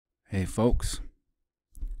Hey folks,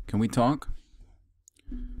 can we talk?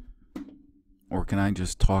 Or can I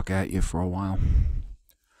just talk at you for a while?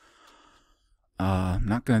 I'm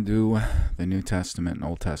not going to do the New Testament and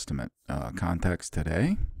Old Testament context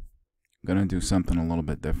today. I'm going to do something a little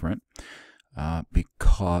bit different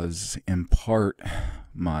because in part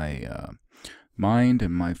my mind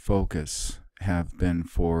and my focus have been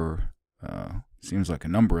for seems like a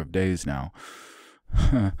number of days now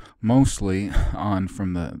mostly on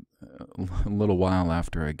from the a little while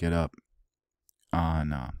after I get up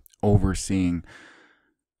on overseeing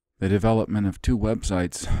the development of two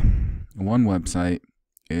websites. One website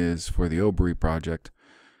is for the Obry project,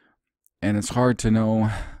 and it's hard to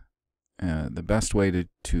know the best way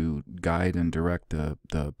to guide and direct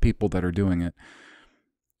the people that are doing it,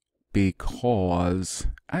 because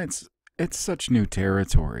it's such new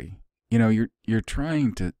territory. You know, you're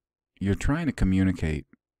trying to communicate.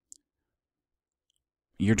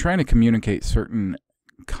 You're trying to communicate certain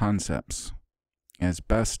concepts as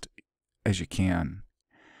best as you can,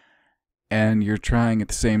 and you're trying at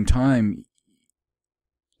the same time.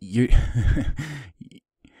 You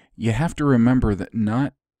have to remember that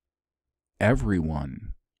not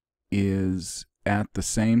everyone is at the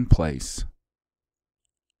same place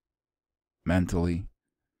mentally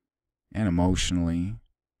and emotionally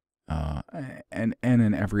and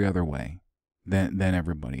in every other way than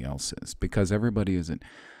everybody else is, because everybody is at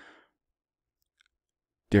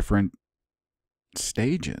different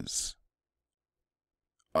stages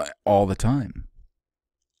all the time.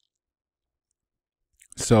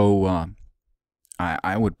 So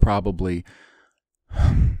I would probably,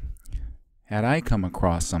 had I come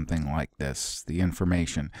across something like this, the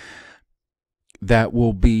information that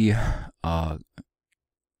will be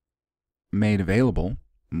made available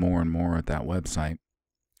more and more at that website,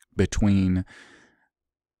 between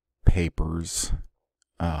papers,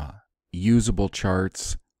 usable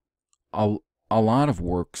charts, a lot of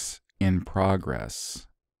works in progress,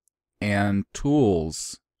 and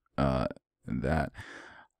tools that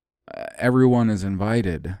everyone is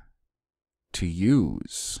invited to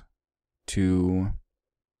use to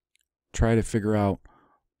try to figure out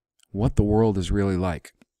what the world is really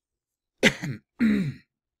like.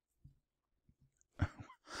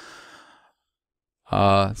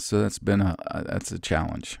 So that's a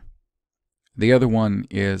challenge. The other one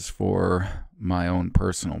is for my own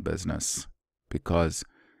personal business, because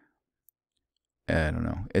I don't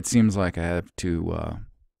know, it seems like I have to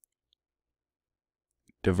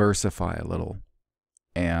diversify a little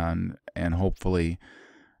and hopefully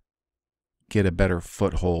get a better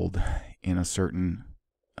foothold in a certain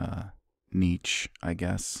niche, I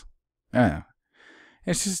guess.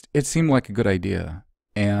 It seemed like a good idea,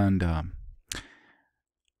 and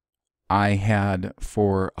I had,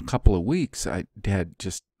 for a couple of weeks, I had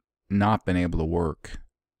just not been able to work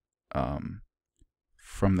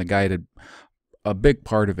from the guided, a big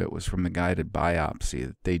part of it was from the guided biopsy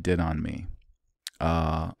that they did on me,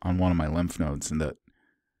 on one of my lymph nodes, and the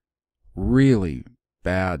really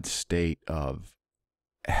bad state of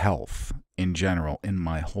health in general in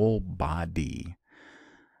my whole body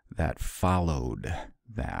that followed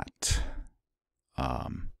that.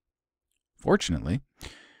 Fortunately,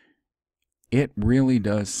 it really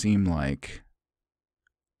does seem like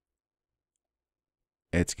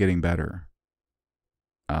it's getting better,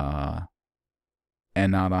 and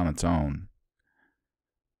not on its own.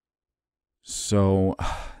 So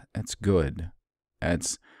that's good.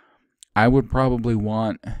 I would probably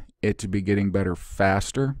want it to be getting better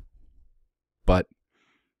faster, but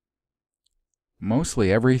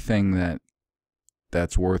mostly everything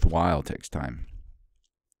that's worthwhile takes time.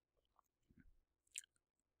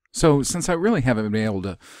 So since I really haven't been able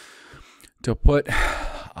to put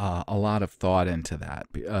a lot of thought into that,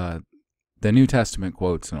 the New Testament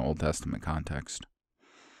quotes and Old Testament context,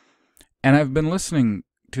 and I've been listening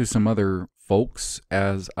to some other folks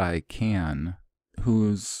as I can,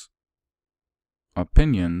 whose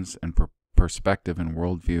opinions and perspective and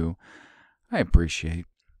worldview I appreciate.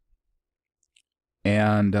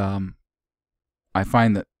 And I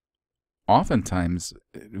find that oftentimes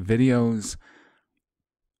videos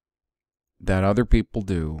that other people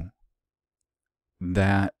do,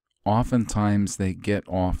 that oftentimes they get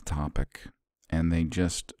off topic and they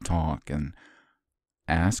just talk and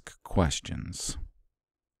ask questions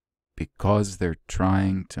because they're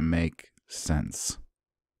trying to make sense.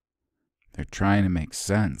 They're trying to make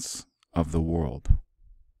sense of the world.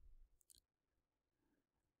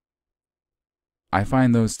 I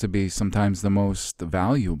find those to be sometimes the most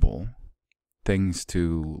valuable things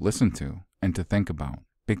to listen to and to think about,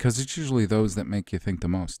 because it's usually those that make you think the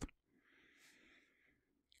most.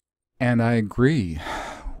 And I agree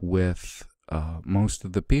with most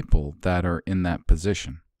of the people that are in that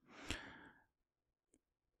position.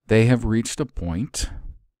 They have reached a point,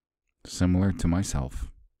 similar to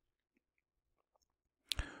myself,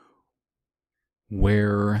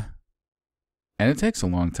 where, and it takes a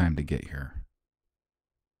long time to get here,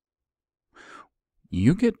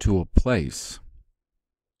 you get to a place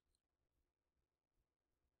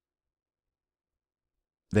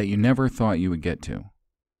that you never thought you would get to.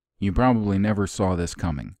 You probably never saw this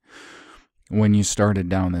coming when you started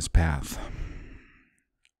down this path.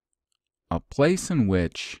 A place in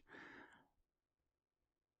which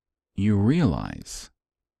you realize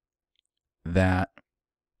that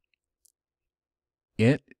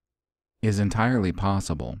it is entirely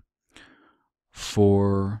possible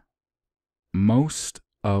for most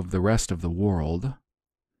of the rest of the world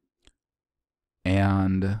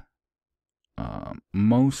and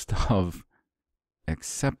most of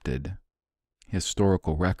accepted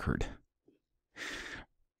historical record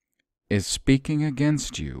is speaking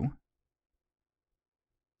against you,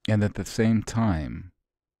 and at the same time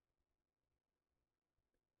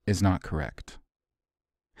is not correct.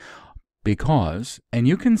 Because, and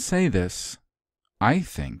you can say this, I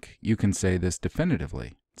think you can say this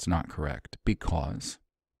definitively, it's not correct, because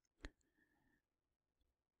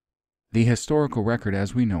the historical record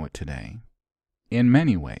as we know it today, in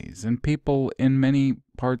many ways, and people in many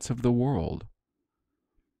parts of the world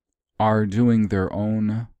are doing their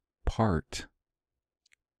own part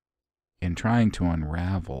in trying to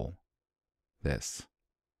unravel this.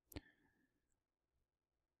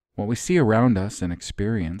 What we see around us and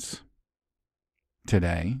experience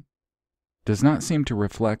today does not seem to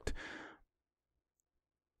reflect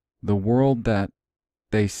the world that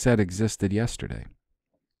they said existed yesterday.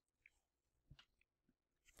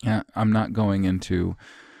 I'm not going into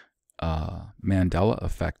Mandela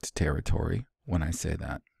effect territory when I say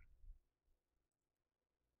that.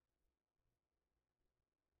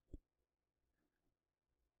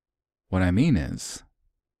 What I mean is,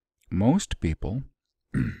 most people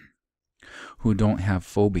who don't have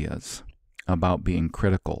phobias about being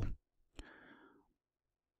critical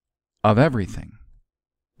of everything,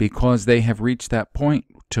 because they have reached that point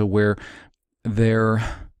to where their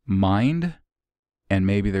mind and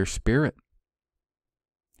maybe their spirit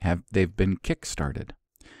they've been kick-started.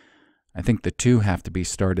 I think the two have to be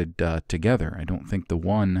started together. I think the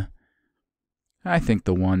one,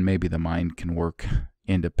 maybe the mind can work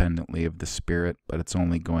independently of the spirit, but I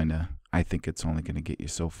think it's only going to get you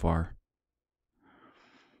so far.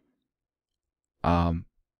 But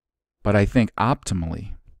I think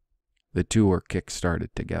optimally, the two are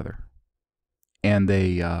kick-started together. And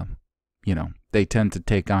they tend to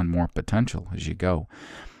take on more potential as you go.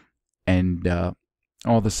 And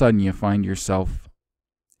all of a sudden you find yourself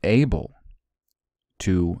able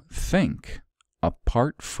to think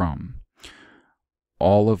apart from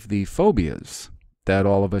all of the phobias that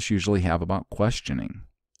all of us usually have about questioning.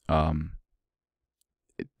 The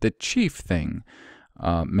chief thing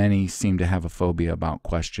many seem to have a phobia about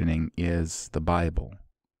questioning is the Bible.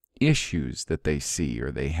 Issues that they see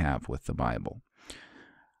or they have with the Bible.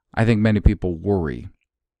 I think many people worry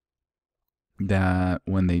that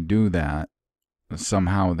when they do that,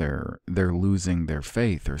 somehow they're losing their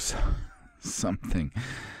faith or something.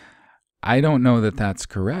 I don't know that that's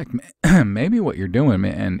correct. Maybe what you're doing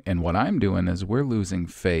and what I'm doing is we're losing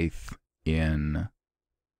faith in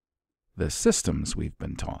the systems we've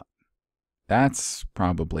been taught. That's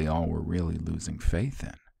probably all we're really losing faith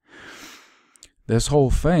in. This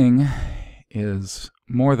whole thing is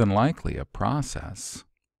more than likely a process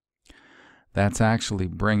that's actually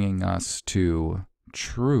bringing us to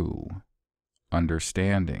true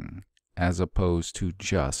understanding as opposed to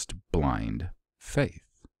just blind faith.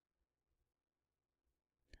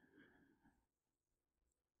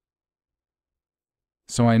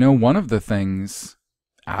 So I know one of the things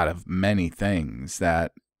out of many things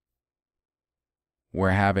that we're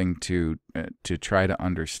having to try to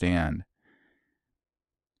understand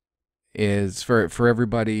is for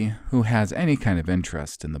everybody who has any kind of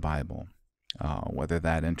interest in the Bible, whether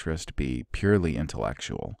that interest be purely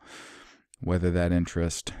intellectual, whether that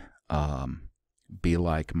interest be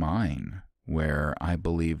like mine, where I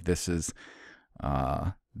believe this is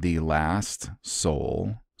the last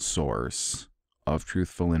sole source of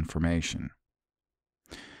truthful information.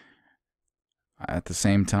 At the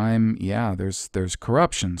same time, yeah, there's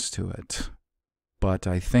corruptions to it, but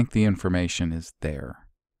I think the information is there.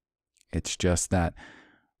 It's just that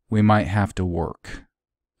we might have to work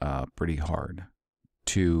pretty hard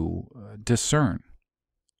to discern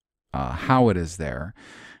how it is there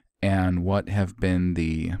and what have been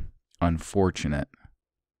the unfortunate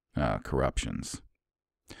corruptions.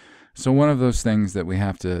 So one of those things that we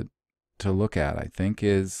have to look at, I think,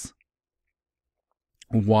 is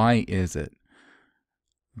why is it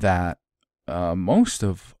that most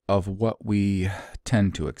of what we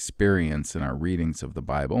tend to experience in our readings of the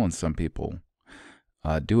Bible, and some people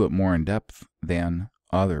do it more in depth than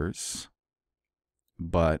others,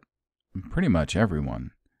 but pretty much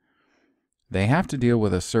everyone, they have to deal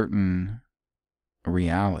with a certain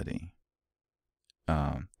reality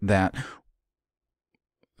that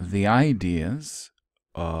the ideas,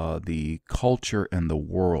 the culture, and the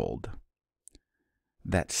world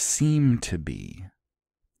that seem to be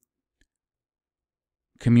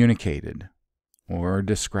communicated or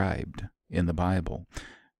described in the Bible,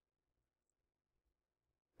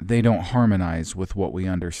 they don't harmonize with what we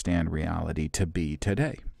understand reality to be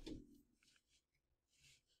today.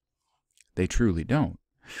 They truly don't.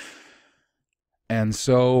 And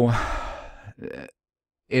so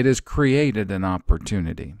it has created an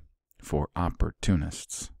opportunity for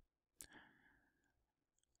opportunists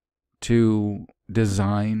to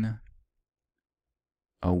design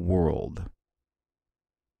a world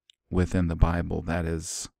within the Bible that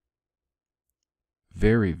is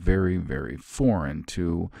very, very, very foreign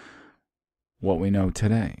to what we know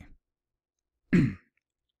today.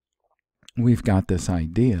 We've got this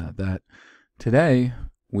idea that today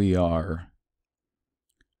we are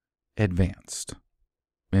advanced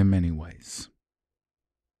in many ways,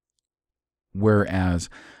 whereas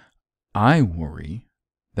I worry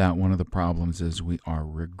that one of the problems is we are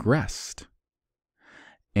regressed,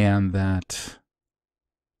 and that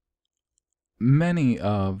many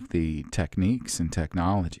of the techniques and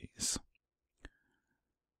technologies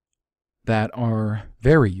that are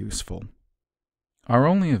very useful are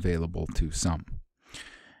only available to some.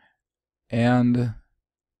 And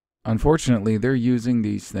unfortunately, they're using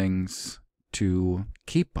these things to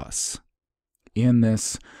keep us in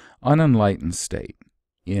this unenlightened state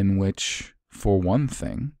in which, for one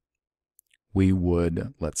thing, we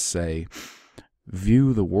would, let's say,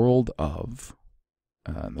 view the world of,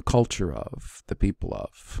 the culture of, the people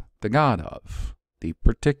of, the God of, the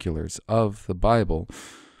particulars of the Bible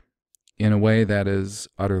in a way that is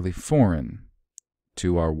utterly foreign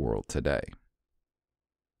to our world today.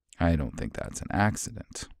 I don't think that's an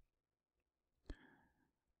accident.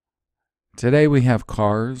 Today we have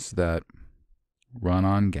cars that run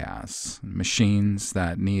on gas, machines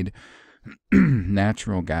that need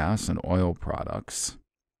natural gas and oil products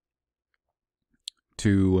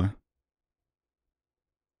to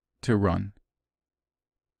run.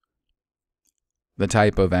 The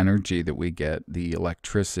type of energy that we get, the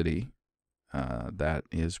electricity that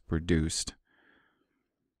is produced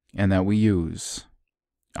and that we use,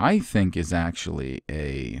 I think is actually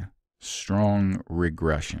a strong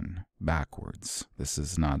regression backwards. This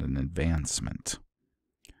is not an advancement.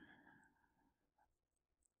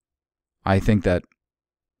 I think that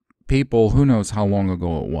people, who knows how long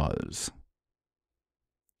ago it was,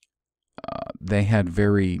 they had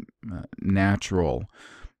very natural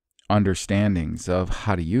understandings of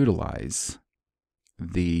how to utilize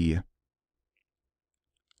the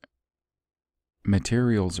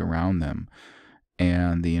materials around them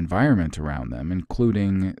and the environment around them,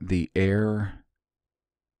 including the air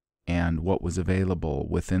and what was available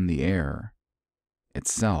within the air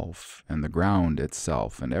itself and the ground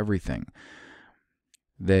itself and everything.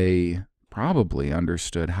 They probably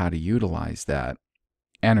understood how to utilize that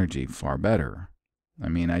energy far better. I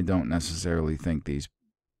mean, I don't necessarily think these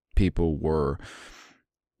people were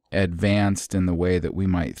advanced in the way that we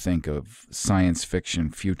might think of science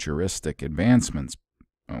fiction futuristic advancements,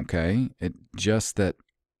 okay? It just that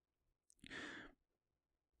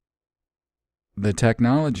the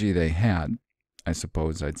technology they had, I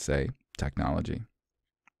suppose I'd say technology,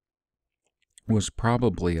 was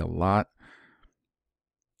probably a lot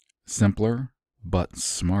simpler but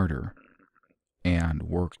smarter and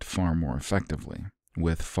worked far more effectively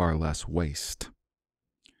with far less waste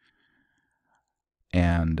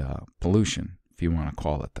and pollution, if you want to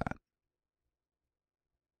call it that.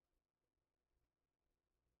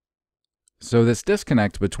 So this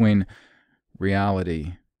disconnect between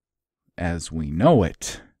reality as we know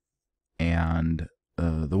it and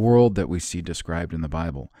the world that we see described in the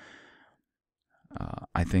Bible,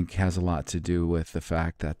 I think has a lot to do with the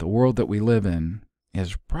fact that the world that we live in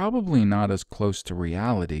is probably not as close to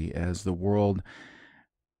reality as the world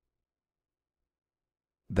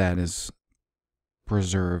that is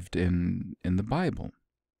preserved in the Bible.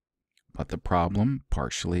 But the problem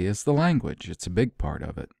partially is the language. It's a big part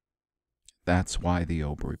of it. That's why the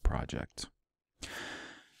Obery Project.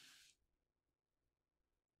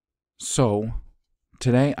 So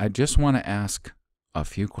today I just want to ask a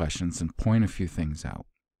few questions and point a few things out,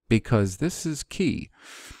 because this is key.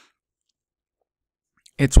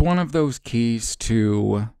 It's one of those keys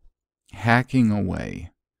to hacking away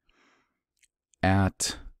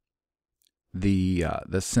at the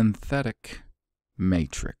synthetic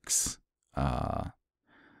matrix,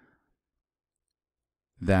 that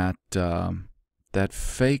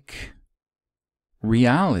fake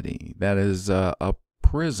reality that is a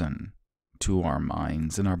prison to our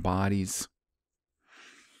minds and our bodies.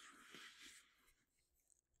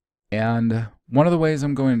 And one of the ways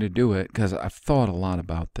I'm going to do it, because I've thought a lot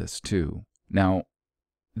about this too. Now,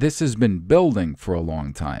 this has been building for a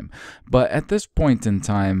long time, but at this point in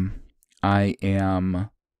time, I am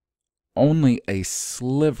only a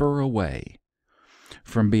sliver away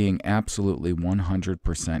from being absolutely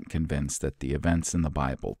 100% convinced that the events in the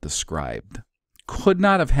Bible described could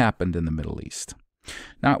not have happened in the Middle East.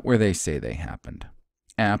 Not where they say they happened.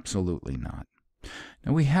 Absolutely not.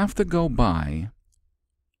 Now, we have to go by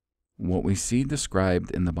what we see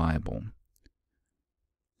described in the Bible,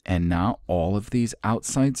 and not all of these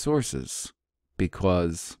outside sources,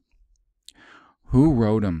 because who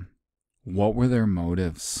wrote them? What were their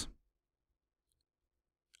motives?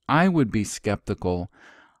 I would be skeptical.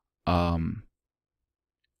 I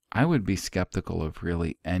would be skeptical of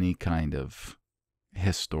really any kind of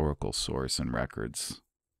historical source and records.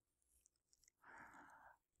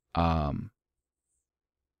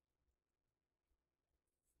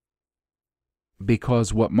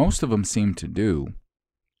 Because what most of them seem to do,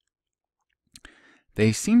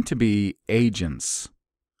 they seem to be agents,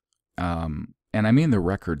 and I mean the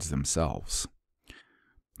records themselves.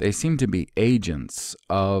 They seem to be agents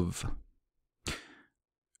of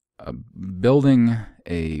building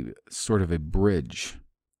a sort of a bridge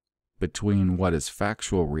between what is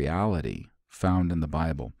factual reality found in the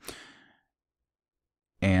Bible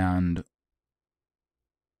and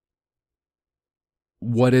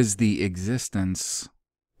what is the existence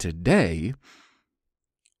today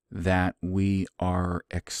that we are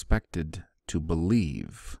expected to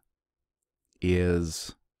believe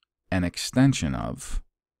is an extension of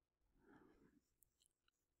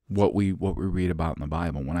what we read about in the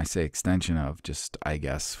Bible. When I say extension of, just, I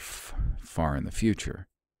guess, far in the future.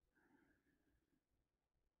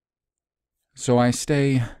 So I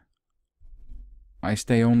stay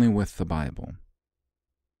only with the Bible.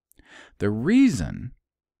 The reason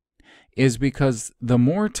is because the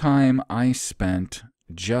more time I spent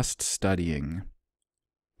just studying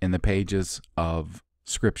in the pages of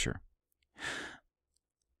Scripture,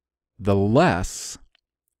 the less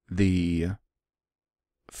the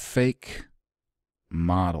fake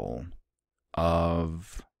model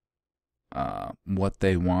of what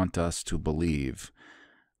they want us to believe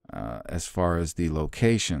as far as the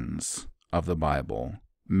locations of the Bible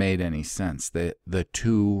made any sense. The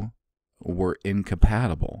two were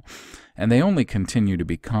incompatible, and they only continue to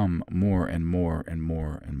become more and more and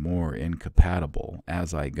more and more incompatible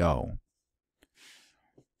as I go.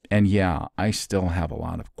 And yeah, I still have a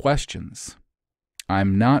lot of questions.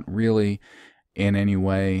 I'm not really in any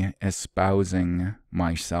way espousing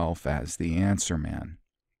myself as the answer man.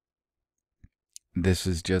 This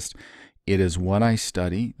is just, it is what I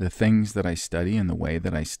study, the things that I study and the way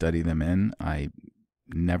that I study them in. I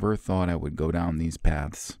never thought I would go down these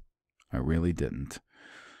paths. I really didn't.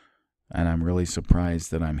 And I'm really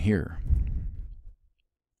surprised that I'm here.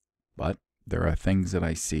 But there are things that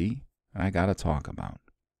I see I got to talk about.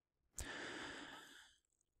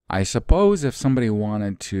 I suppose if somebody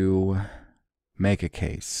wanted to make a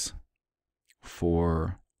case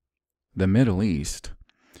for the Middle East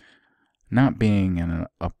not being an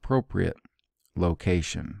appropriate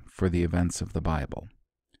location for the events of the Bible,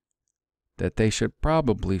 that they should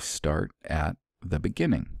probably start at the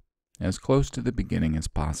beginning, as close to the beginning as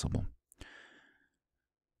possible.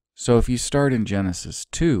 So if you start in Genesis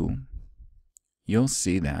 2, you'll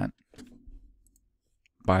see that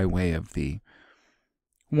by way of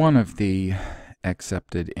one of the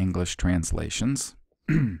accepted English translations,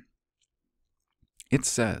 it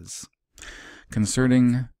says,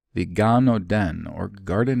 concerning the Gan Oden, or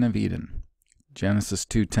Garden of Eden, Genesis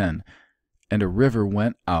 2:10, and a river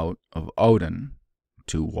went out of Odin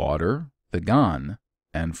to water the Gan,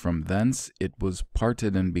 and from thence it was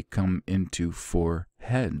parted and become into 4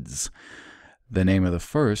 heads. The name of the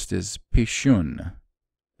first is Pishun.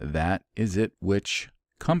 That is it which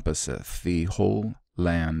compasseth the whole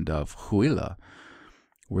land of Huila,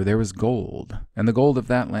 where there is gold, and the gold of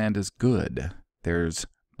that land is good. There's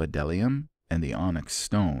bdellium and the onyx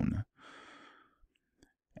stone.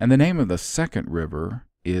 And the name of the second river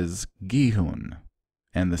is Gihon,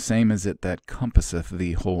 and the same is it that compasseth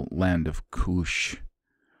the whole land of Cush.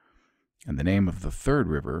 And the name of the third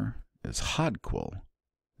river is Hodquil.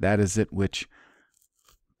 That is it which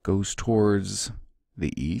goes towards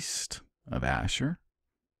the east of Asher.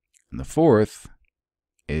 And the fourth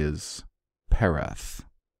is Pereth.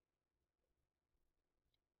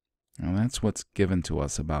 Now that's what's given to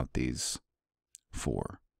us about these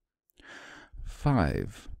 4.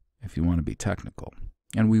 5, if you want to be technical,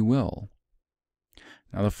 and we will.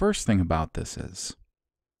 Now the first thing about this is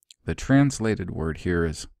the translated word here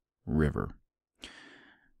is river.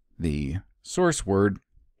 The source word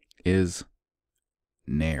is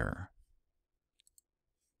NER.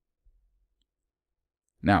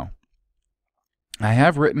 Now, I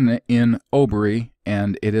have written it in Obery,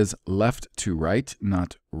 and it is left to right,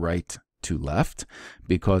 not right to left,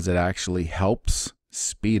 because it actually helps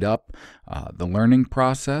speed up the learning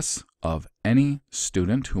process of any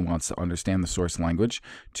student who wants to understand the source language,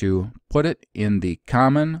 to put it in the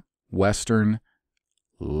common Western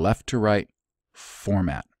left to right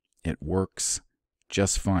format. It works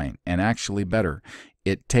just fine, and actually better.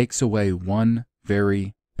 It takes away one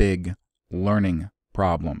very big learning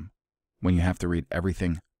problem when you have to read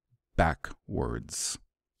everything backwards.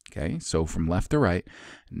 Okay, so from left to right,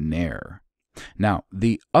 NER. Now,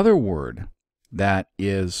 the other word that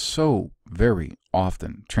is so very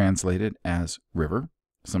often translated as river,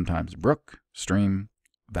 sometimes brook, stream,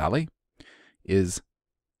 valley, is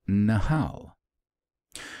Nahal.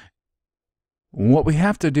 What we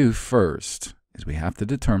have to do first is we have to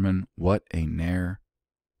determine what a NER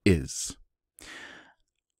is.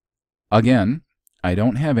 Again, I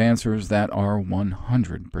don't have answers that are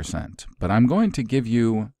 100%, but I'm going to give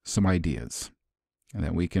you some ideas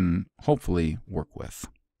that we can hopefully work with.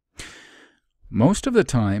 Most of the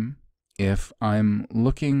time, if I'm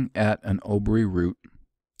looking at an Obery root,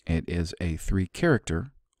 it is a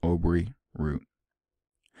 3-character Obery root.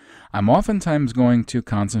 I'm oftentimes going to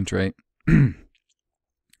concentrate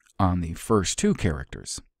on the first 2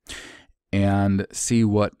 characters and see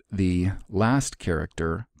what the last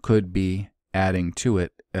character could be adding to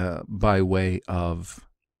it by way of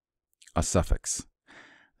a suffix.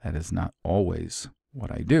 That is not always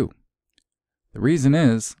what I do. The reason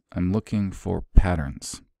is I'm looking for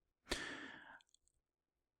patterns.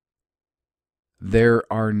 There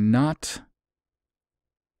are not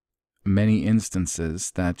many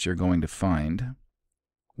instances that you're going to find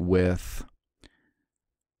with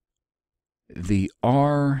the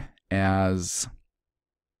R as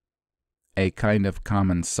a kind of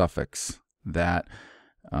common suffix that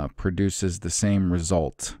produces the same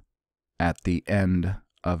result at the end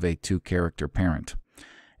of a 2-character parent,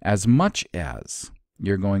 as much as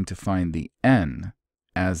you're going to find the N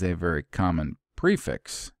as a very common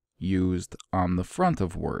prefix used on the front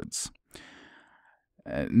of words.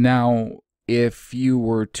 Now, if you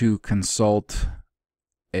were to consult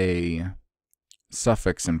a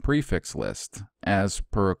suffix and prefix list, as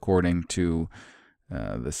per according to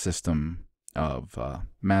the system of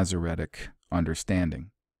Masoretic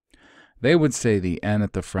understanding, they would say the N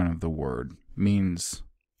at the front of the word means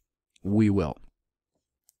we will.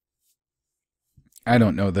 I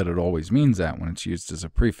don't know that it always means that when it's used as a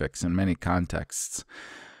prefix in many contexts.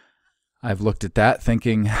 I've looked at that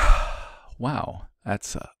thinking, wow,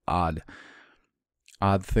 that's an odd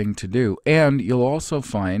thing to do. And you'll also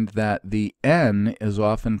find that the N is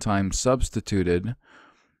oftentimes substituted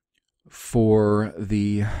for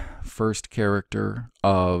the first character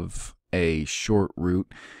of a short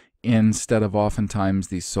root instead of oftentimes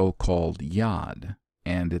the so-called yod.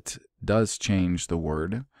 And it does change the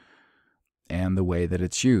word and the way that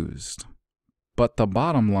it's used. But the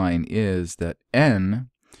bottom line is that N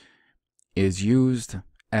is used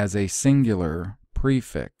as a singular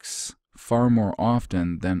prefix far more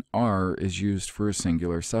often than R is used for a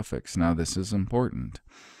singular suffix. Now, this is important.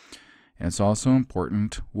 It's also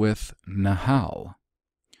important with Nahal.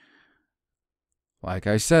 Like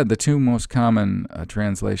I said, the 2 most common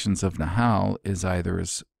translations of Nahal is either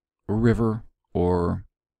as river or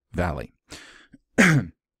valley.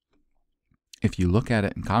 If you look at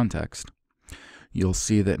it in context, you'll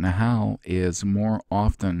see that Nahal is more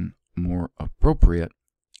often more appropriate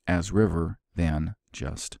as river than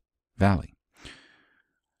just valley.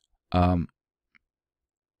 And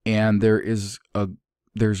there's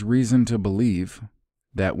reason to believe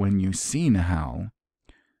that when you see Nahal,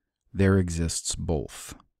 there exists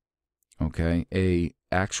both. Okay, a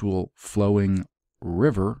actual flowing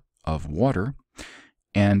river of water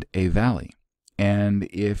and a valley. And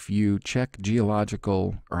if you check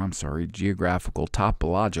geographical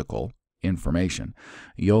topological information,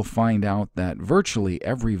 you'll find out that virtually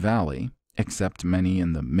every valley except many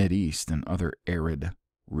in the Mideast and other arid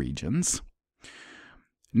regions.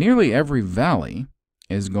 Nearly every valley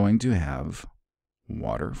is going to have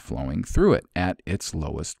water flowing through it at its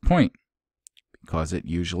lowest point, because it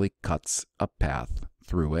usually cuts a path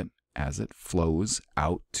through it as it flows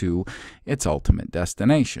out to its ultimate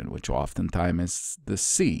destination, which oftentimes is the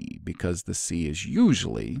sea, because the sea is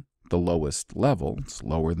usually the lowest level. It's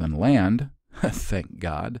lower than land, thank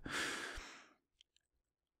God.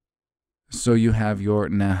 So you have your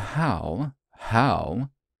nahal, hal,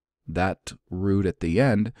 that root at the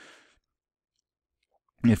end.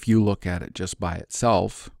 If you look at it just by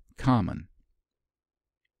itself, common.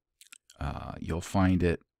 You'll find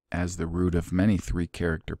it as the root of many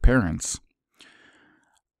three-character parents.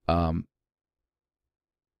 In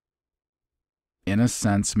a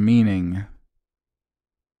sense, meaning,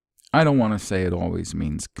 I don't want to say it always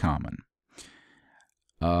means common.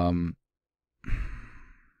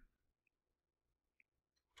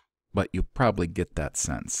 But you probably get that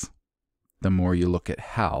sense the more you look at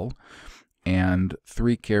hal and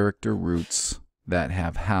three-character roots that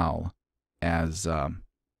have hal as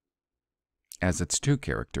its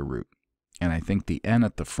two-character root. And I think the N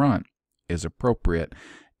at the front is appropriate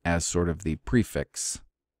as sort of the prefix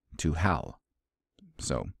to hal.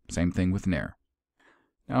 So, same thing with NER.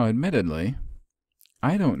 Now, admittedly,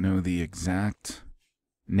 I don't know the exact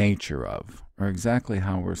nature of, or exactly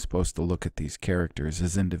how we're supposed to look at these characters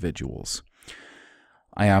as individuals.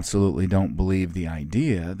 I absolutely don't believe the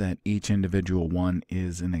idea that each individual one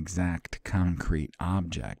is an exact concrete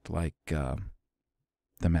object like the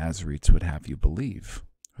Masoretes would have you believe,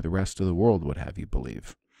 or the rest of the world would have you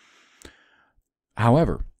believe.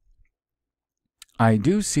 However, I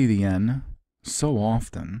do see the N so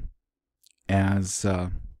often as,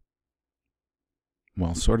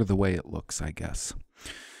 well, sort of the way it looks, I guess.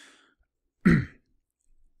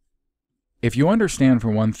 If you understand,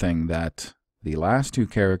 for one thing, that the last two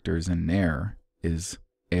characters in NER is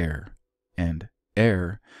air, and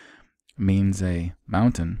air means a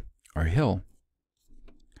mountain or hill,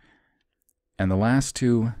 and the last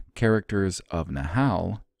two characters of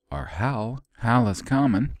nahal are hal. Hal is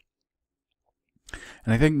common,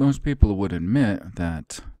 and I think most people would admit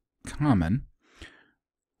that common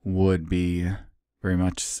would be very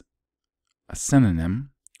much a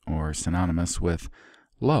synonym or synonymous with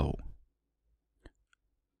low.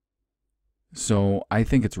 So I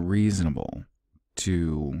think it's reasonable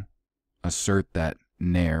to assert that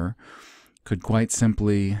NER could quite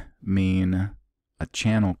simply mean a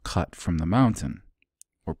channel cut from the mountain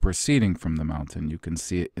or proceeding from the mountain. You can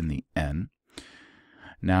see it in the N.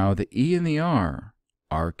 Now the E and the R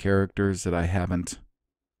are characters that I haven't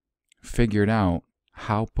figured out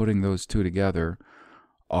how putting those two together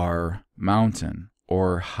are mountain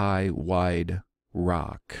or high, wide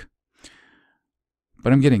rock.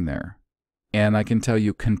 But I'm getting there. And I can tell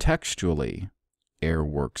you contextually, air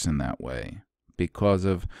works in that way because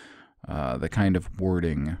of the kind of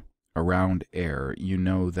wording around air. You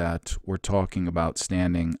know that we're talking about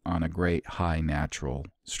standing on a great high natural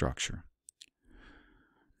structure.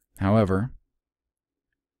 However,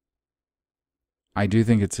 I do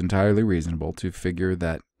think it's entirely reasonable to figure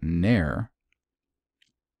that NER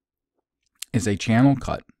is a channel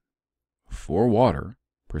cut for water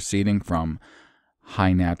proceeding from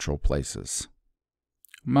high natural places.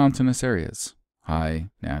 Mountainous areas, high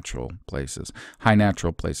natural places. High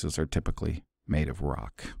natural places are typically made of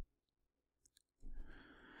rock.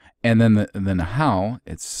 And then the nahal,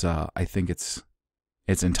 I think it's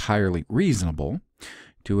entirely reasonable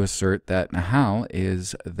to assert that nahal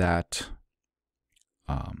is that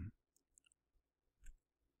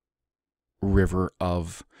river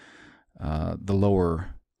of the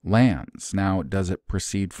lower lands. Now, does it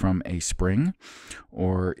proceed from a spring,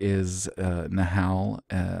 or is nahal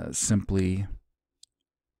simply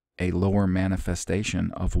a lower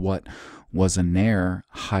manifestation of what was a NER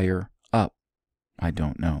higher up? I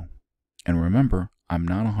don't know. And remember, I'm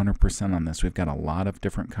not 100% on this. We've got a lot of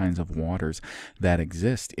different kinds of waters that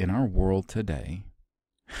exist in our world today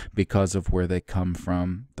because of where they come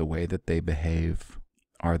from, the way that they behave.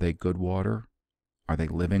 Are they good water? Are they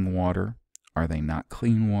living water? Are they not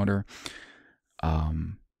clean water?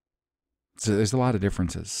 So there's a lot of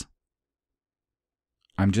differences.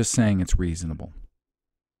 I'm just saying it's reasonable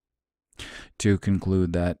to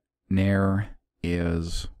conclude that NER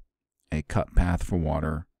is a cut path for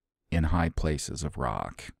water in high places of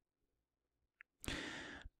rock.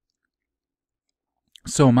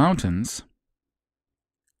 So mountains,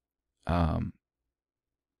 the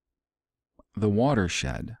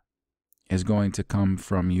watershed is going to come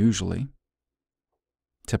from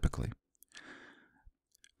typically,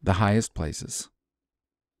 the highest places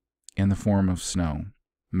in the form of snow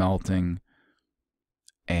melting,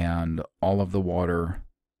 and all of the water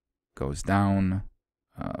goes down,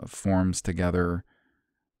 forms together,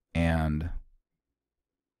 and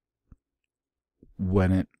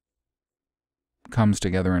when it comes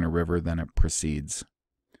together in a river, then it proceeds.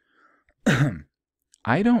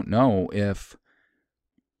 I don't know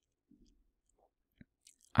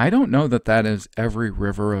that is every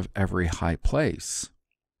river of every high place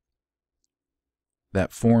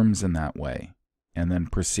that forms in that way and then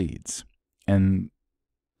proceeds. And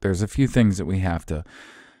there's a few things that we have to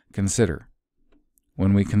consider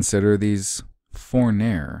when we consider these four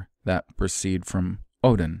NER that proceed from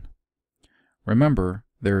Odin. Remember,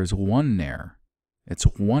 there is one NER. It's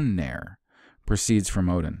one NER proceeds from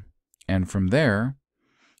Odin. And from there,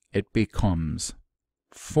 it becomes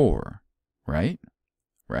four, right?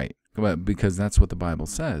 Right. Because that's what the Bible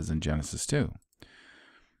says in Genesis 2.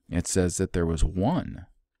 It says that there was one,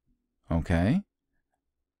 okay?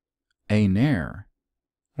 A NER.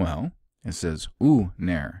 Well, it says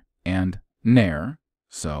NER and NER,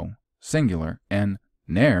 so singular, and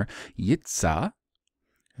NER, Yitzah.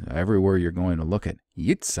 Everywhere you're going to look at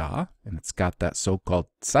Yitzah, and it's got that so-called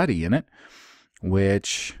tzadi in it,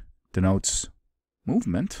 which denotes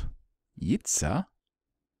movement. Yitzah.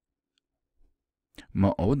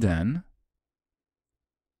 Ma'oden.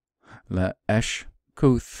 Le'esh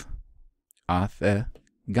kuth athe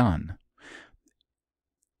gan.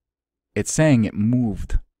 It's saying it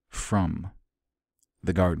moved from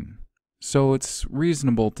the garden. So it's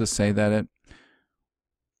reasonable to say that it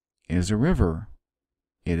is a river.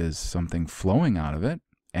 It is something flowing out of it,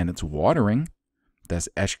 and it's watering. That's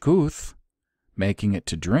eshkuth, making it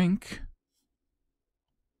to drink.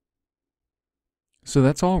 So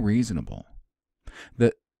that's all reasonable.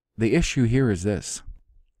 The issue here is this.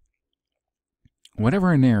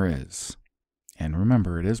 Whatever a NER is, and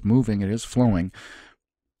remember, it is moving, it is flowing.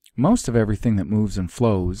 Most of everything that moves and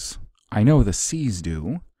flows, I know the seas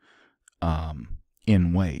do,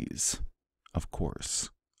 in ways, of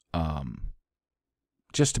course.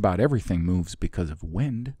 Just about everything moves because of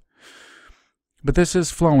wind. But this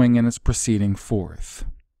is flowing and it's proceeding forth.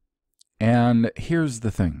 And here's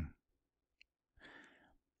the thing.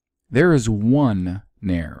 There is one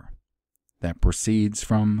NER that proceeds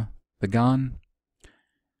from the Gan,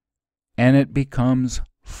 and it becomes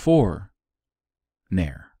four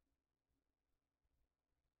NER.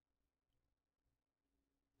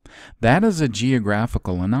 That is a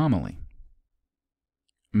geographical anomaly.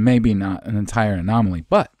 Maybe not an entire anomaly,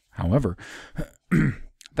 but, however,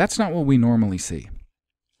 that's not what we normally see.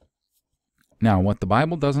 Now, what the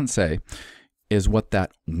Bible doesn't say is what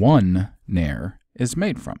that one NER is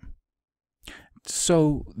made from.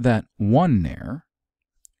 So that one NER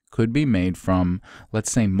could be made from,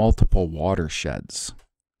 let's say, multiple watersheds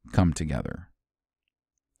come together.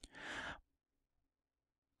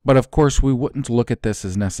 But of course, we wouldn't look at this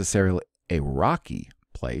as necessarily a rocky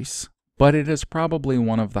place, but it is probably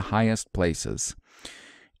one of the highest places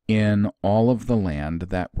in all of the land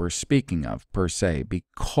that we're speaking of, per se,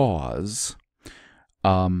 because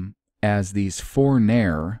as these four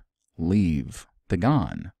NER leave the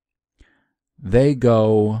Gan, they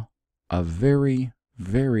go a very,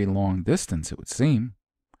 very long distance, it would seem.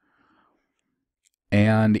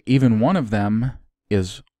 And even one of them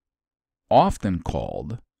is often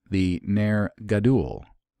called the NER Gadol,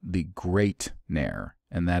 the Great NER,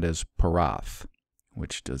 and that is Parath,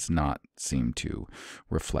 which does not seem to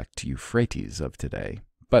reflect Euphrates of today.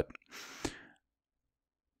 But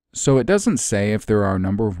so it doesn't say if there are a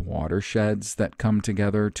number of watersheds that come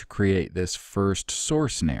together to create this first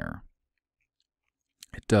source NER.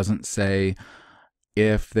 It doesn't say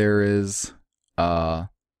if there is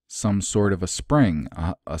some sort of a spring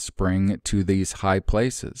to these high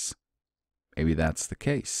places. Maybe that's the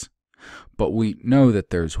case. But we know that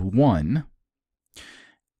there's one,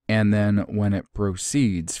 and then when it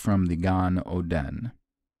proceeds from the Gan Oden,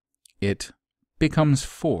 it becomes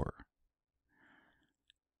four.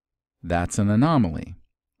 That's an anomaly,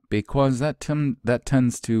 because that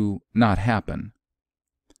tends to not happen.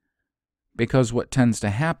 Because what tends to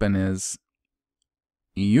happen is,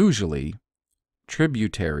 usually,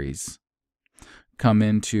 tributaries come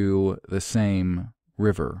into the same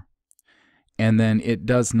river, and then it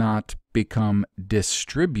does not become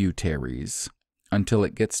distributaries until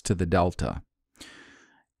it gets to the delta.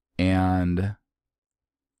 And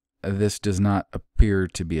this does not appear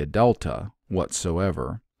to be a delta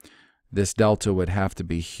whatsoever. This delta would have to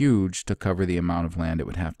be huge to cover the amount of land it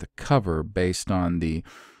would have to cover based on the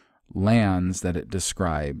lands that it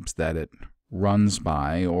describes, that it runs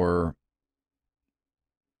by, or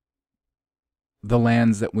the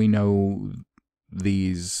lands that we know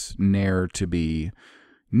these NER to be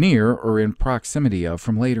near or in proximity of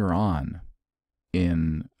from later on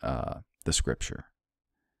in the scripture.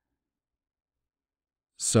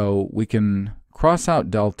 So we can cross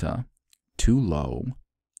out delta, too low,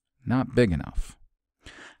 not big enough.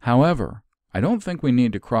 However, I don't think we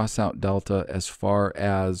need to cross out delta as far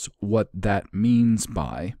as what that means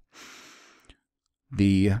by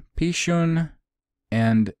the Pishun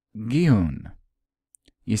and Gihun.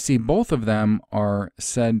 You see, both of them are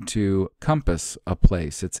said to compass a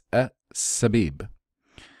place. It's sabib.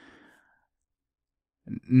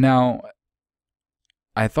 Now,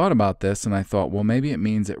 I thought about this and I thought, well, maybe it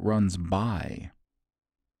means it runs by.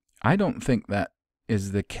 I don't think that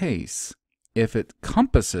is the case. If it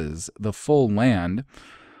compasses the full land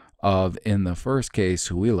of, in the first case,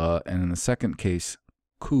 Huila, and in the second case,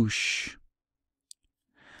 Cush,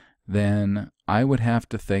 then I would have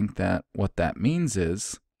to think that what that means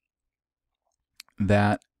is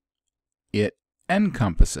that it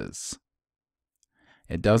encompasses.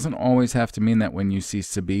 It doesn't always have to mean that when you see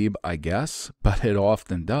Sabib, I guess, but it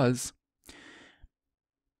often does.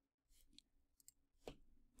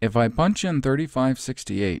 If I punch in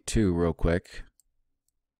 3568 too real quick,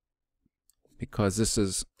 because this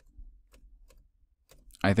is,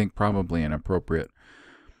 I think, probably an appropriate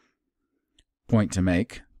point to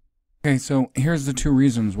make. Okay, so here's the two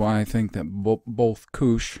reasons why I think that both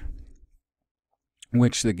Cush,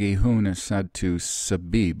 which the Gihun is said to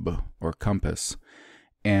Sabib, or compass,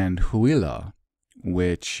 and Huila,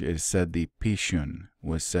 which is said the Pishun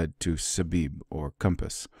was said to Sabib, or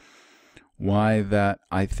compass. Why that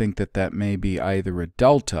I think that that may be either a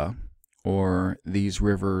delta or these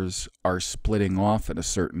rivers are splitting off at a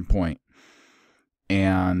certain point.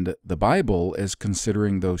 And the Bible is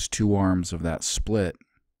considering those two arms of that split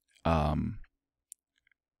to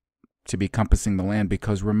be compassing the land,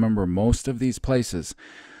 because remember, most of these places,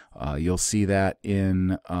 you'll see that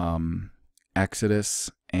in Exodus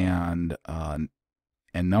and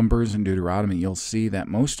Numbers and Deuteronomy, you'll see that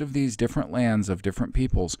most of these different lands of different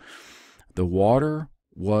peoples, the water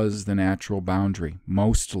was the natural boundary.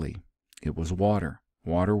 Mostly, it was water.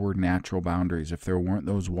 Water were natural boundaries. If there weren't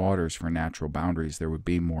those waters for natural boundaries, there would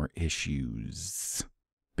be more issues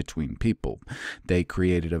between people. They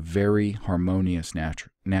created a very harmonious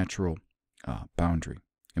natural boundary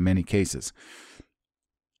in many cases.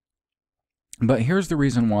 But here's the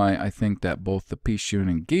reason why I think that both the Pishun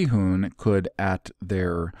and Gihun could, at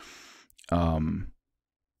their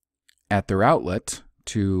outlet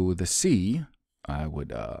to the sea, I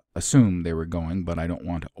would assume they were going, but I don't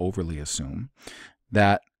want to overly assume,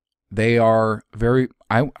 that they are very,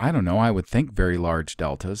 I don't know, I would think very large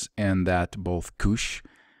deltas, and that both Cush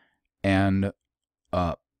and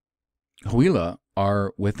Huila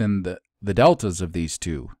are within the deltas of these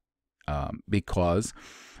two, because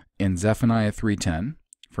in Zephaniah 3:10,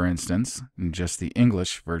 for instance, in just the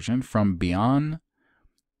English version, from beyond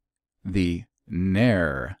the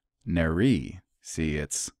Neri, see,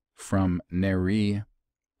 it's from Neri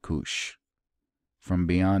Cush, from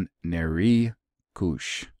beyond Neri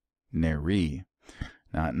Cush, Neri,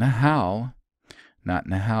 not Nahal, not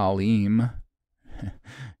Nahalim,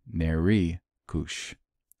 Neri Cush,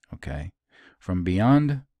 okay? From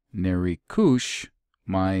beyond Neri Cush,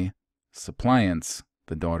 my suppliants,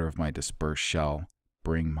 the daughter of my dispersed, shall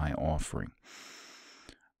bring my offering.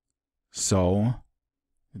 So,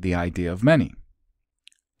 the idea of many.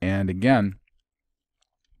 And again,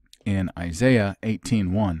 in Isaiah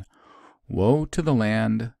 18:1, woe to the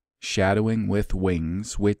land shadowing with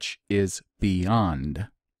wings, which is beyond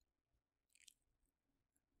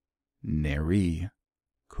Neri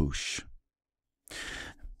Cush.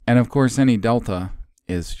 And of course, any delta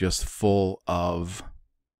is just full of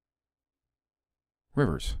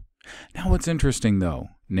rivers. Now, what's interesting though,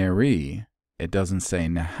 Neri, it doesn't say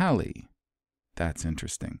Nahali. That's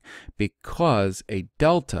interesting, because a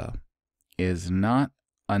delta is not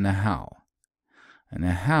a Nahal. A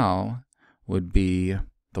Nahal would be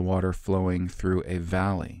the water flowing through a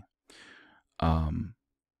valley.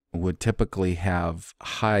 Would typically have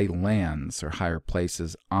high lands or higher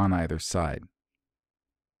places on either side.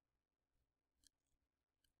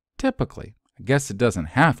 Typically. I guess it doesn't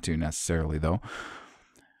have to necessarily, though.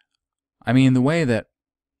 I mean, the way that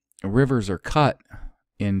rivers are cut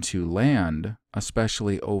into land,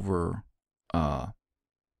 especially over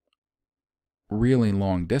really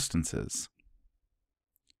long distances,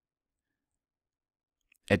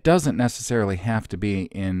 it doesn't necessarily have to be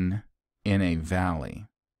in a valley.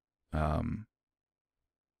 But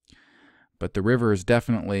the river has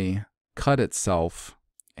definitely cut itself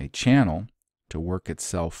a channel to work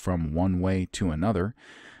itself from one way to another.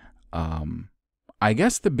 I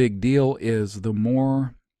guess the big deal is the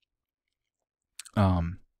more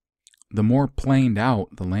planed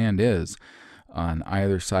out the land is on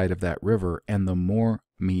either side of that river, and the more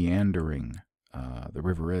meandering the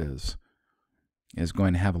river is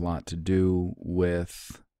going to have a lot to do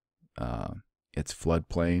with its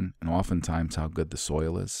floodplain and oftentimes how good the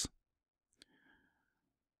soil is.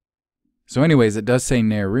 So anyways, it does say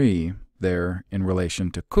Neri there in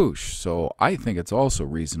relation to Cush. So I think it's also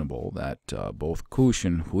reasonable that both Cush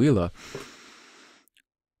and Huila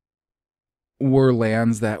were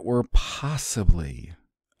lands that were possibly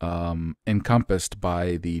encompassed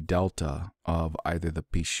by the delta of either the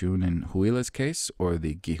Pishun in Huila's case or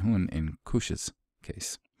the Gihun in Cush's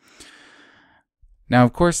case. Now,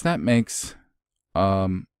 of course, that makes a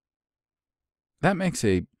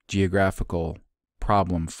geographical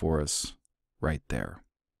problem for us right there.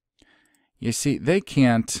 You see, they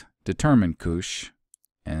can't determine Cush,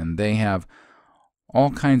 and they have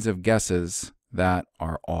all kinds of guesses that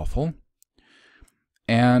are awful.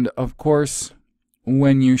 And, of course,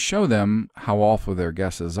 when you show them how awful their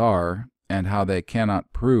guesses are and how they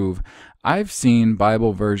cannot prove, I've seen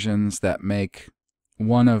Bible versions that make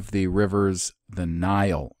one of the rivers the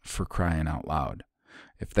Nile, for crying out loud.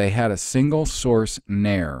 If they had a single source,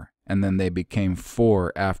 NER, and then they became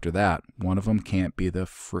 4 after that, one of them can't be the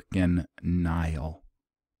frickin' Nile.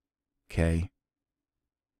 Okay?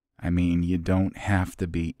 I mean, you don't have to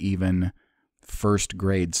be even first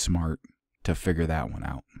grade smart to figure that one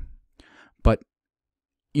out. But,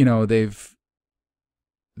 you know, they've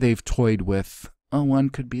toyed with, oh, one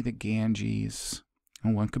could be the Ganges,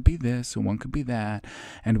 and one could be this, and one could be that.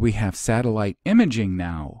 And we have satellite imaging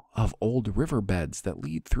now of old riverbeds that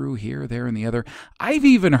lead through here, there, and the other. I've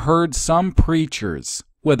even heard some preachers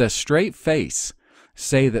with a straight face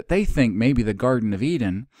say that they think maybe the Garden of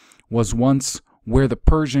Eden was once where the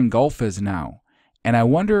Persian Gulf is now. And I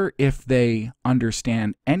wonder if they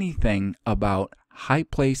understand anything about high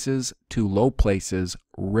places to low places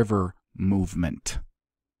river movement.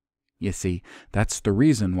 You see, that's the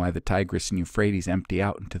reason why the Tigris and Euphrates empty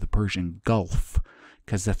out into the Persian Gulf,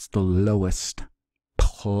 because that's the lowest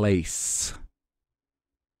place.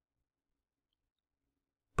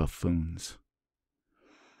 Buffoons.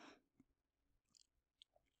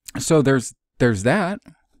 So there's that.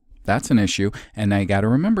 That's an issue. And I got to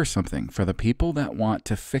remember something. For the people that want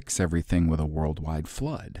to fix everything with a worldwide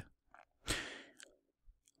flood,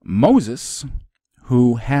 Moses,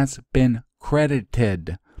 who has been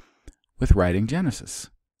credited with writing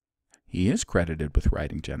Genesis. He is credited with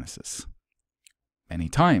writing Genesis many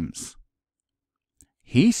times.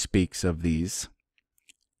 He speaks of these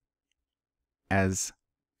as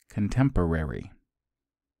contemporary.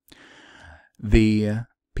 The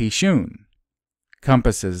Pishun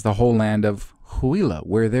compasses the whole land of Huila,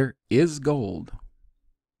 where there is gold.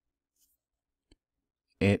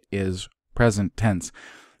 It is present tense.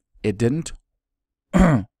 It didn't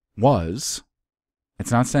was.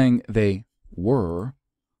 It's not saying they were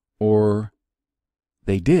or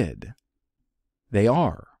they did. They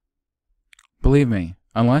are. Believe me,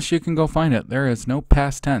 unless you can go find it, there is no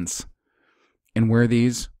past tense in where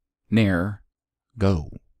these NER go.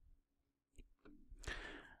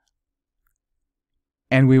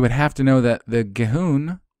 And we would have to know that the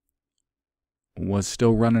Gihun was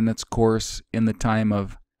still running its course in the time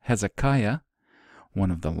of Hezekiah, one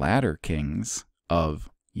of the latter kings of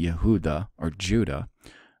Yehuda or Judah,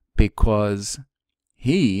 because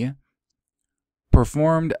he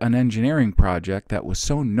performed an engineering project that was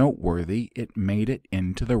so noteworthy it made it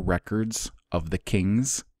into the records of the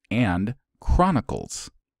Kings and Chronicles,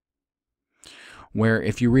 where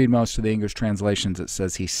if you read most of the English translations, it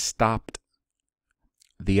says he stopped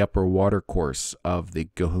the upper water course of the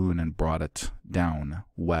Gihun and brought it down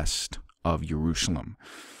west of Jerusalem.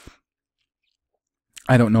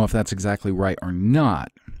 I don't know if that's exactly right or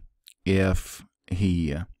not, if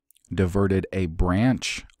he diverted a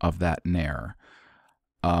branch of that NER.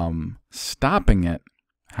 Stopping it,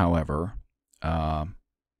 however,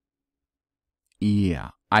 yeah,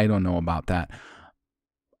 I don't know about that.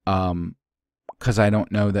 Because I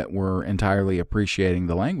don't know that we're entirely appreciating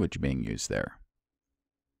the language being used there.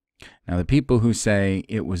 Now, the people who say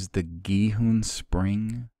it was the Gihun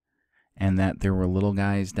Spring and that there were little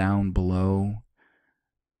guys down below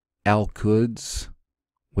Al-Quds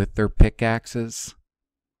with their pickaxes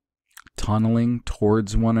tunneling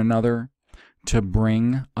towards one another to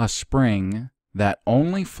bring a spring that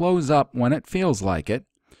only flows up when it feels like it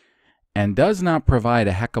and does not provide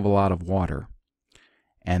a heck of a lot of water.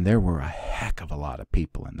 And there were a heck of a lot of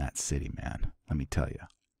people in that city, man, let me tell you.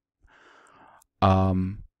 Not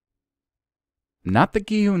the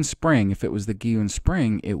Gihon Spring. If it was the Gihon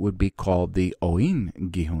Spring, it would be called the Oin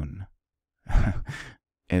Gihon.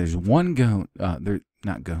 There's one Gihon.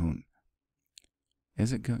 Not Gihon.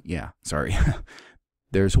 Is it Gihon? Yeah, sorry.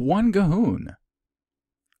 There's one Gihon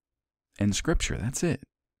in Scripture. That's it.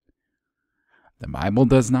 The Bible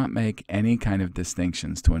does not make any kind of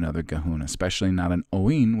distinctions to another Gihon, especially not an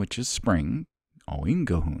Oin, which is spring. Oin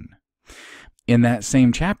Gihon. In that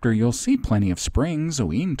same chapter, you'll see plenty of springs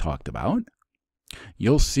Oin talked about.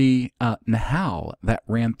 You'll see Nahal that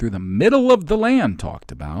ran through the middle of the land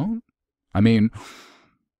talked about. I mean,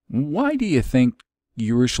 why do you think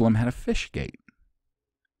Jerusalem had a fish gate?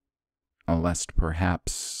 Unless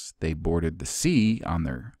perhaps they bordered the sea on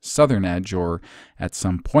their southern edge or at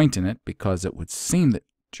some point in it, because it would seem that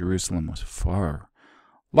Jerusalem was far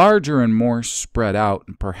larger and more spread out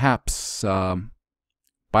and perhaps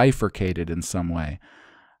bifurcated in some way.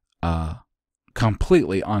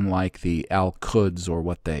 Completely unlike the Al-Quds, or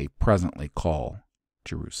what they presently call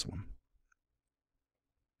Jerusalem.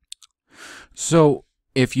 So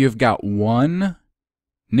if you've got one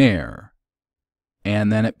NER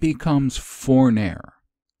and then it becomes 4 NER,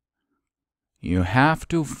 you have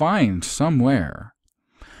to find somewhere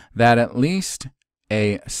that at least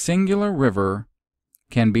a singular river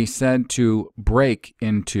can be said to break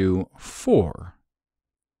into 4.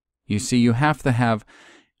 You see, you have to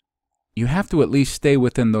at least stay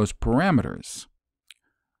within those parameters.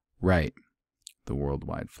 Right. The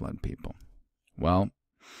worldwide flood people. Well,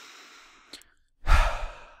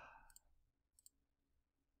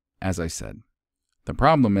 as I said, the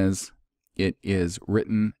problem is it is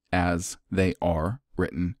written as they are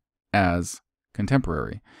written as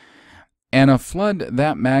contemporary. And a flood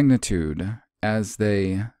that magnitude, as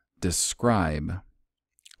they describe,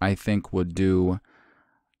 I think would do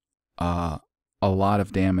a lot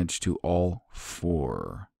of damage to all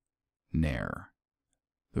 4 NER.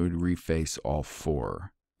 They would reface all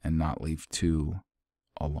 4 and not leave 2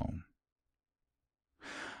 alone.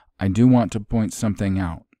 I do want to point something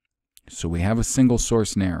out. So we have a single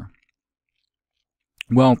source NER.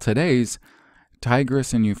 Well, today's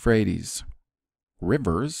Tigris and Euphrates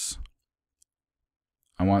rivers,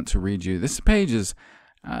 I want to read you. This page is,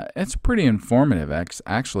 it's pretty informative,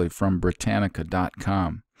 actually, from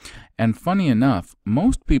Britannica.com. And funny enough,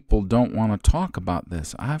 most people don't want to talk about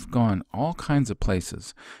this. I've gone all kinds of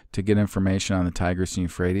places to get information on the Tigris and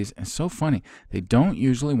Euphrates. It's so funny. They don't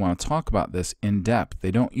usually want to talk about this in depth. They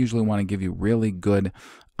don't usually want to give you really good,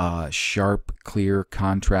 sharp, clear,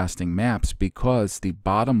 contrasting maps, because the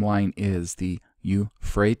bottom line is the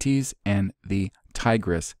Euphrates and the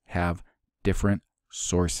Tigris have different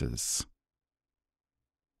sources.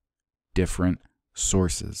 Different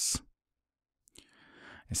sources.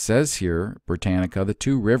 It says here, Britannica, the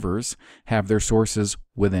 2 rivers have their sources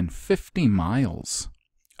within 50 miles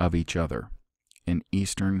of each other in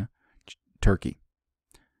eastern Turkey.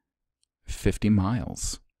 50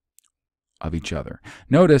 miles of each other.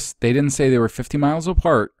 Notice they didn't say they were 50 miles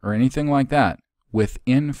apart or anything like that.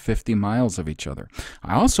 Within 50 miles of each other.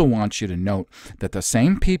 I also want you to note that the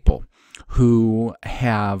same people who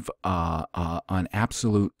have an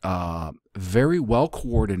absolute, very well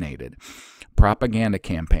coordinated propaganda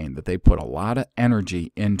campaign that they put a lot of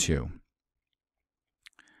energy into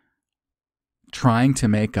trying to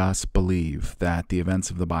make us believe that the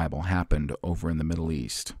events of the Bible happened over in the Middle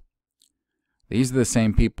East. These are the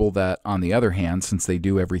same people that, on the other hand, since they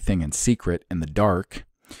do everything in secret, in the dark,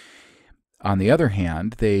 on the other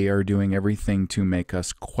hand, they are doing everything to make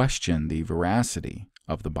us question the veracity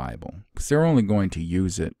of the Bible, because they're only going to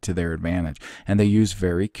use it to their advantage, and they use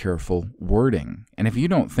very careful wording. And if you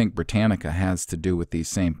don't think Britannica has to do with these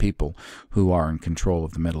same people who are in control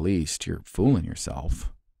of the Middle East, you're fooling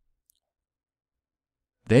yourself.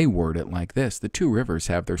 They word it like this: the 2 rivers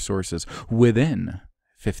have their sources within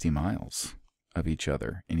 50 miles of each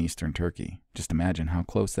other in eastern Turkey. Just imagine how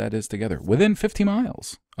close that is together. Within 50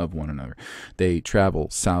 miles of one another. They travel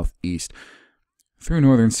southeast through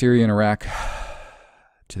northern Syria and Iraq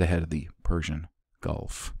to the head of the Persian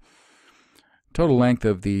Gulf. Total length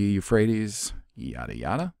of the Euphrates, yada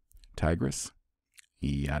yada. Tigris,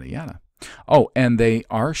 yada yada. Oh, and they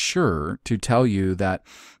are sure to tell you that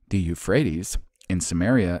the Euphrates in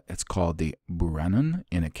Samaria, it's called the Buranon,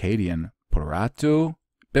 in Akkadian Paratu,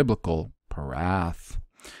 biblical Parath,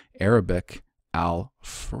 Arabic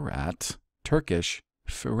Al-Furat, Turkish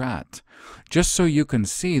Furat. Just so you can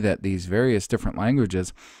see that these various different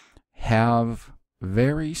languages have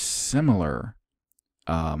very similar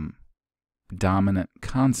dominant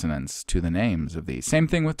consonants to the names of these. Same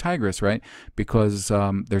thing with Tigris, right? Because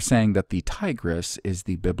they're saying that the Tigris is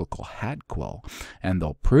the biblical Hadquil, and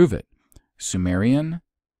they'll prove it. Sumerian,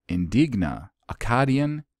 Indigna,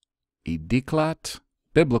 Akkadian, Idiklat,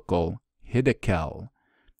 Biblical, Hiddekel,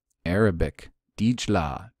 Arabic,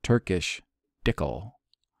 Dijla, Turkish, Dikkel.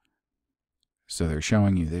 So they're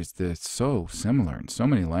showing you they're so similar in so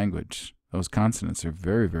many languages. Those consonants are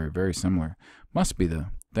very, very, very similar.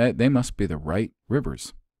 They must be the right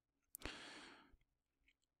rivers.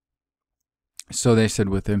 So they said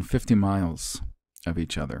within 50 miles of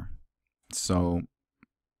each other. So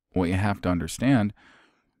what you have to understand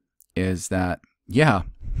is that, yeah,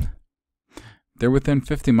 they're within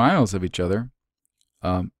 50 miles of each other.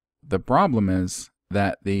 The problem is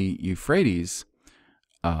that the Euphrates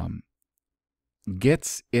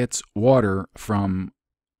gets its water from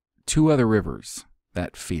two other rivers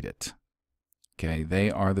that feed it. Okay, they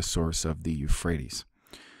are the source of the Euphrates.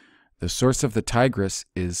 The source of the Tigris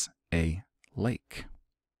is a lake,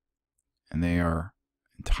 and they are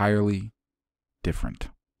entirely different.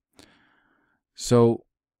 So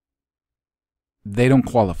they don't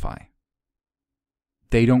qualify.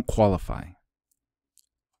 They don't qualify.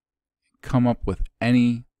 Come up with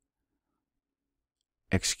any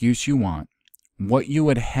excuse you want. What you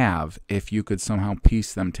would have if you could somehow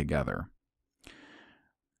piece them together.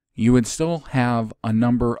 You would still have a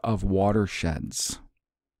number of watersheds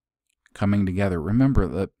coming together. Remember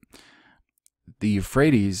that the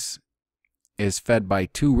Euphrates is fed by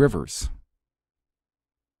two rivers.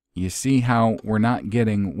 You see how we're not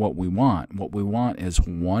getting what we want. What we want is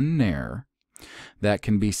one NER that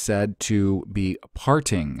can be said to be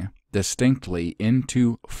parting distinctly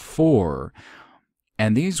into four.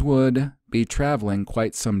 And these would be traveling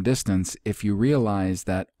quite some distance if you realize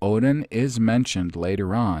that Odin is mentioned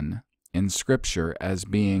later on in Scripture as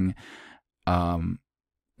being,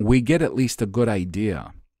 we get at least a good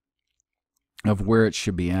idea of where it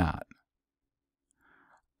should be at.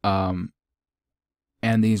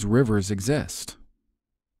 And these rivers exist.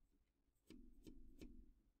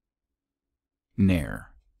 NER.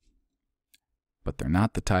 But they're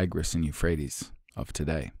not the Tigris and Euphrates of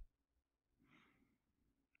today.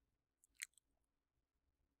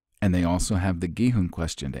 And they also have the Gihon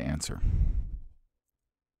question to answer.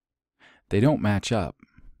 They don't match up.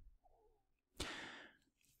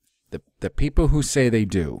 The people who say they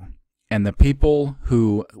do, and the people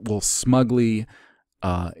who will smugly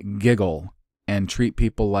giggle and treat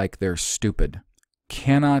people like they're stupid,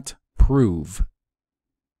 cannot prove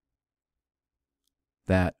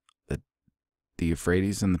that the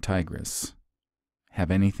Euphrates and the Tigris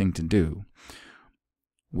have anything to do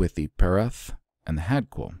with the Perath and the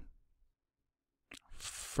Hadquil.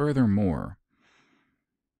 Furthermore,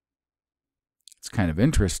 it's kind of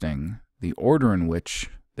interesting the order in which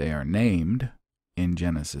they are named in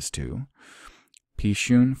Genesis 2.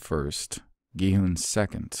 Pishun first, Gihon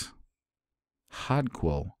second,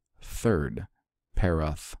 Hadquil third,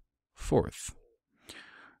 Perath fourth.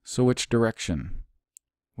 So which direction?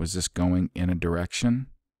 Was this going in a direction?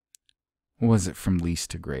 Was it from least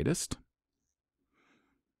to greatest?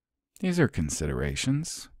 These are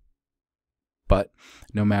considerations. But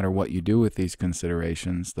no matter what you do with these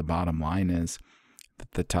considerations, the bottom line is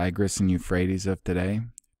that the Tigris and Euphrates of today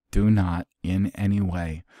do not in any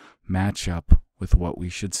way match up with what we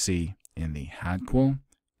should see in the Hadquil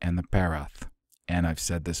and the Perath. And I've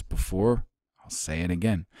said this before, I'll say it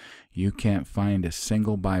again. You can't find a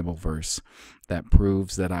single Bible verse that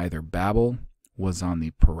proves that either Babel was on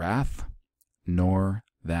the Perath, nor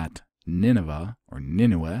that Nineveh or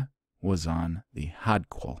Nineveh was on the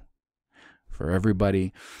Hadquil. For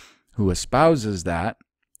everybody who espouses that,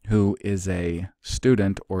 who is a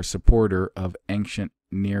student or supporter of ancient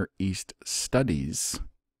Near East studies,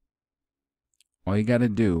 all you got to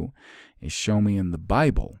do is show me in the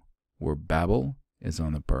Bible where Babel is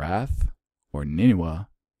on the Perath or Nineveh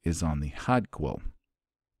is on the Hadquil.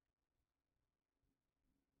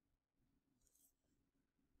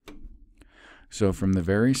 So from the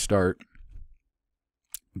very start,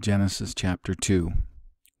 Genesis chapter 2,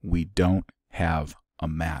 we don't have a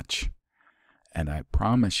match. And I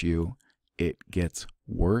promise you, it gets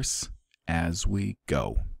worse as we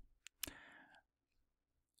go.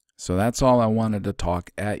 So that's all I wanted to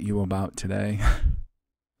talk at you about today,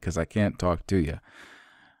 because I can't talk to you.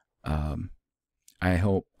 I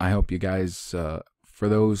hope you guys, for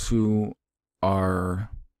those who are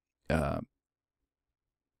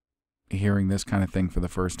hearing this kind of thing for the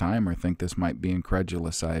first time or think this might be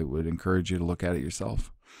incredulous, I would encourage you to look at it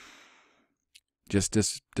yourself. Just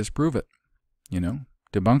disprove it,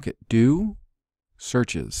 debunk it. Do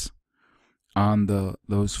searches on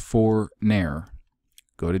those 4 NER.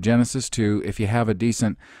 Go to Genesis 2. If you have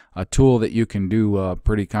a tool that you can do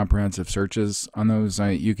pretty comprehensive searches on those,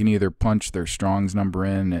 you can either punch their Strong's number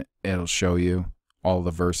in. It'll show you all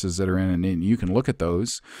the verses that are in, and you can look at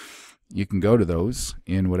those. You can go to those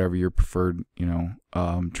in whatever your preferred,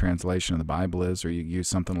 translation of the Bible is, or you use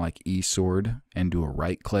something like eSword and do a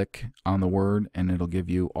right click on the word, and it'll give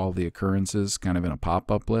you all the occurrences kind of in a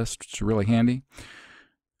pop-up list, which is really handy.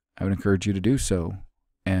 I would encourage you to do so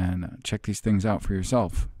and check these things out for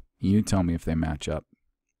yourself. You tell me if they match up.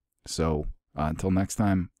 So until next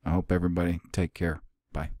time, I hope everybody take care.